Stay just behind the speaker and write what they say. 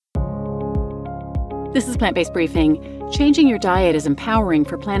This is Plant-Based Briefing. Changing your diet is empowering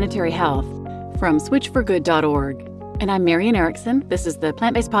for planetary health from switchforgood.org. And I'm Marian Erickson. This is the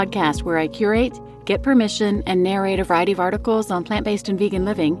Plant-Based Podcast where I curate, get permission, and narrate a variety of articles on plant-based and vegan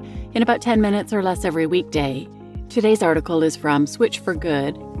living in about 10 minutes or less every weekday. Today's article is from Switch for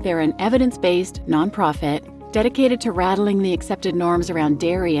Good. They're an evidence-based nonprofit dedicated to rattling the accepted norms around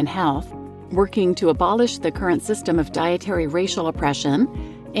dairy and health, working to abolish the current system of dietary racial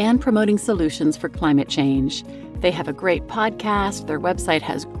oppression, and promoting solutions for climate change. They have a great podcast. Their website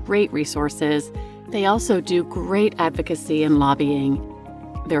has great resources. They also do great advocacy and lobbying.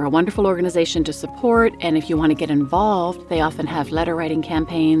 They're a wonderful organization to support, and if you want to get involved, they often have letter writing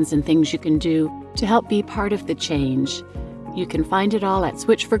campaigns and things you can do to help be part of the change. You can find it all at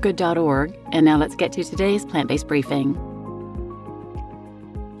switchforgood.org. And now let's get to today's plant-based briefing.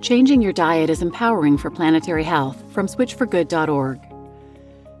 Changing your diet is empowering for planetary health from switchforgood.org.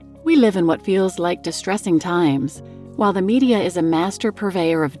 We live in what feels like distressing times. While the media is a master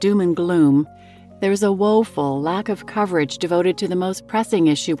purveyor of doom and gloom, there's a woeful lack of coverage devoted to the most pressing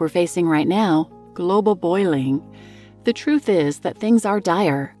issue we're facing right now, global boiling. The truth is that things are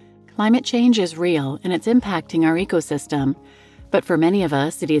dire. Climate change is real and it's impacting our ecosystem. But for many of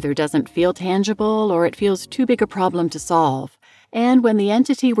us, it either doesn't feel tangible or it feels too big a problem to solve. And when the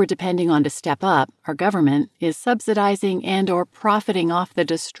entity we're depending on to step up, our government, is subsidizing and or profiting off the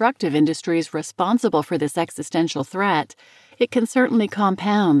destructive industries responsible for this existential threat, it can certainly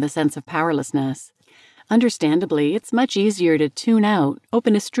compound the sense of powerlessness. Understandably, it's much easier to tune out,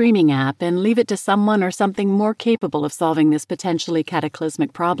 open a streaming app, and leave it to someone or something more capable of solving this potentially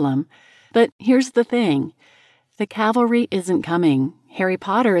cataclysmic problem. But here's the thing. The cavalry isn't coming. Harry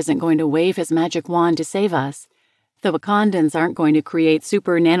Potter isn't going to wave his magic wand to save us. The Wakandans aren't going to create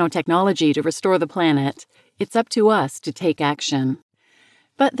super nanotechnology to restore the planet. It's up to us to take action.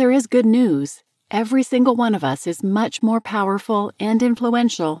 But there is good news. Every single one of us is much more powerful and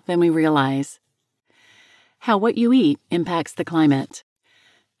influential than we realize. How what you eat impacts the climate.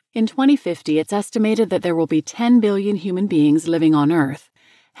 In 2050, it's estimated that there will be 10 billion human beings living on Earth.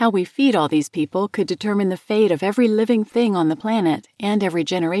 How we feed all these people could determine the fate of every living thing on the planet and every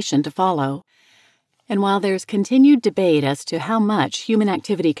generation to follow. And while there's continued debate as to how much human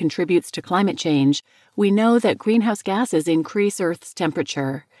activity contributes to climate change, we know that greenhouse gases increase Earth's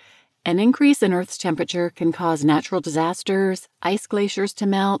temperature. An increase in Earth's temperature can cause natural disasters, ice glaciers to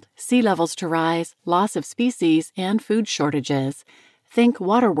melt, sea levels to rise, loss of species, and food shortages. Think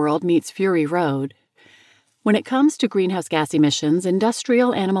Waterworld meets Fury Road. When it comes to greenhouse gas emissions,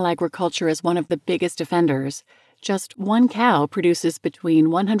 industrial animal agriculture is one of the biggest offenders. Just one cow produces between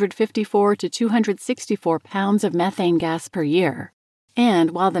 154 to 264 pounds of methane gas per year.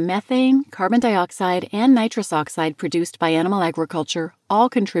 And while the methane, carbon dioxide, and nitrous oxide produced by animal agriculture all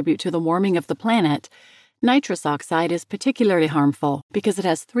contribute to the warming of the planet, nitrous oxide is particularly harmful because it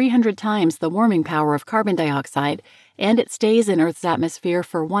has 300 times the warming power of carbon dioxide, and it stays in Earth's atmosphere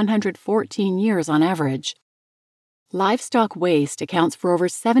for 114 years on average. Livestock waste accounts for over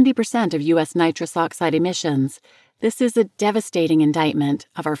 70% of U.S. nitrous oxide emissions. This is a devastating indictment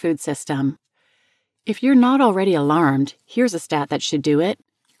of our food system. If you're not already alarmed, here's a stat that should do it.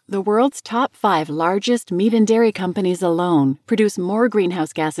 The world's top 5 largest meat and dairy companies alone produce more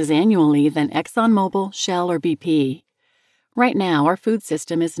greenhouse gases annually than ExxonMobil, Shell, or BP. Right now, our food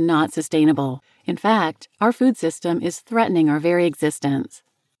system is not sustainable. In fact, our food system is threatening our very existence.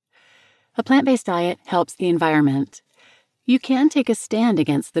 A plant-based diet helps the environment. You can take a stand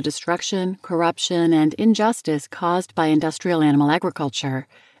against the destruction, corruption, and injustice caused by industrial animal agriculture.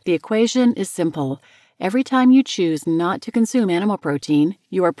 The equation is simple. Every time you choose not to consume animal protein,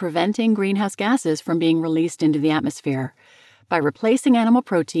 you are preventing greenhouse gases from being released into the atmosphere. By replacing animal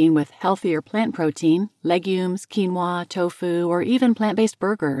protein with healthier plant protein, legumes, quinoa, tofu, or even plant-based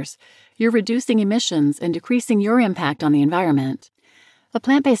burgers, you're reducing emissions and decreasing your impact on the environment. A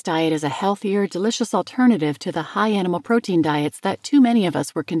plant-based diet is a healthier, delicious alternative to the high animal protein diets that too many of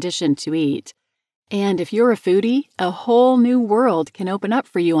us were conditioned to eat. And if you're a foodie, a whole new world can open up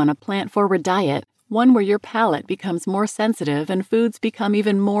for you on a plant-forward diet, one where your palate becomes more sensitive and foods become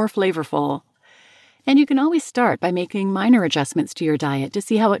even more flavorful. And you can always start by making minor adjustments to your diet to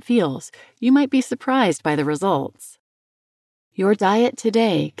see how it feels. You might be surprised by the results. Your diet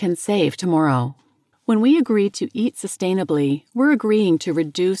today can save tomorrow. When we agree to eat sustainably, we're agreeing to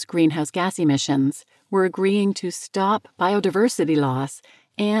reduce greenhouse gas emissions, we're agreeing to stop biodiversity loss,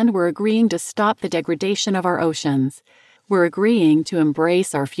 and we're agreeing to stop the degradation of our oceans. We're agreeing to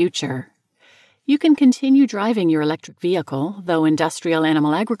embrace our future. You can continue driving your electric vehicle, though industrial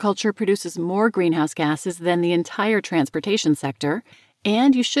animal agriculture produces more greenhouse gases than the entire transportation sector,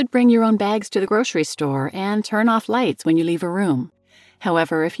 And you should bring your own bags to the grocery store and turn off lights when you leave a room.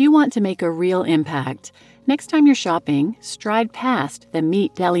 However, if you want to make a real impact, next time you're shopping, stride past the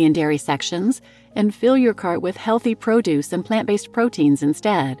meat, deli, and dairy sections and fill your cart with healthy produce and plant-based proteins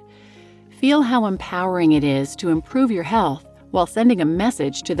instead. Feel how empowering it is to improve your health while sending a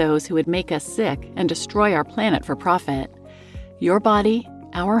message to those who would make us sick and destroy our planet for profit. Your body,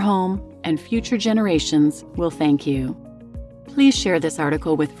 our home, and future generations will thank you. Please share this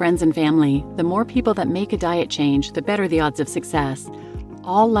article with friends and family. The more people that make a diet change, the better the odds of success.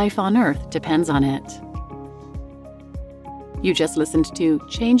 All life on Earth depends on it. You just listened to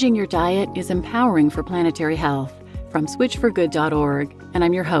Changing Your Diet is Empowering for Planetary Health from switchforgood.org, and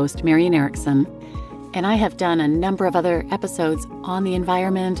I'm your host, Marian Erickson. And I have done a number of other episodes on the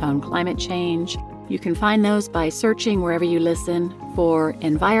environment, on climate change. You can find those by searching wherever you listen for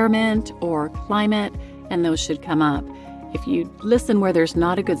environment or climate, and those should come up. If you listen where there's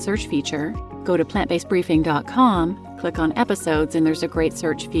not a good search feature, go to plantbasedbriefing.com, click on episodes, and there's a great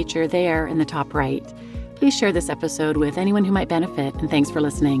search feature there in the top right. Please share this episode with anyone who might benefit, and thanks for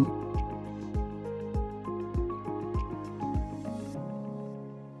listening.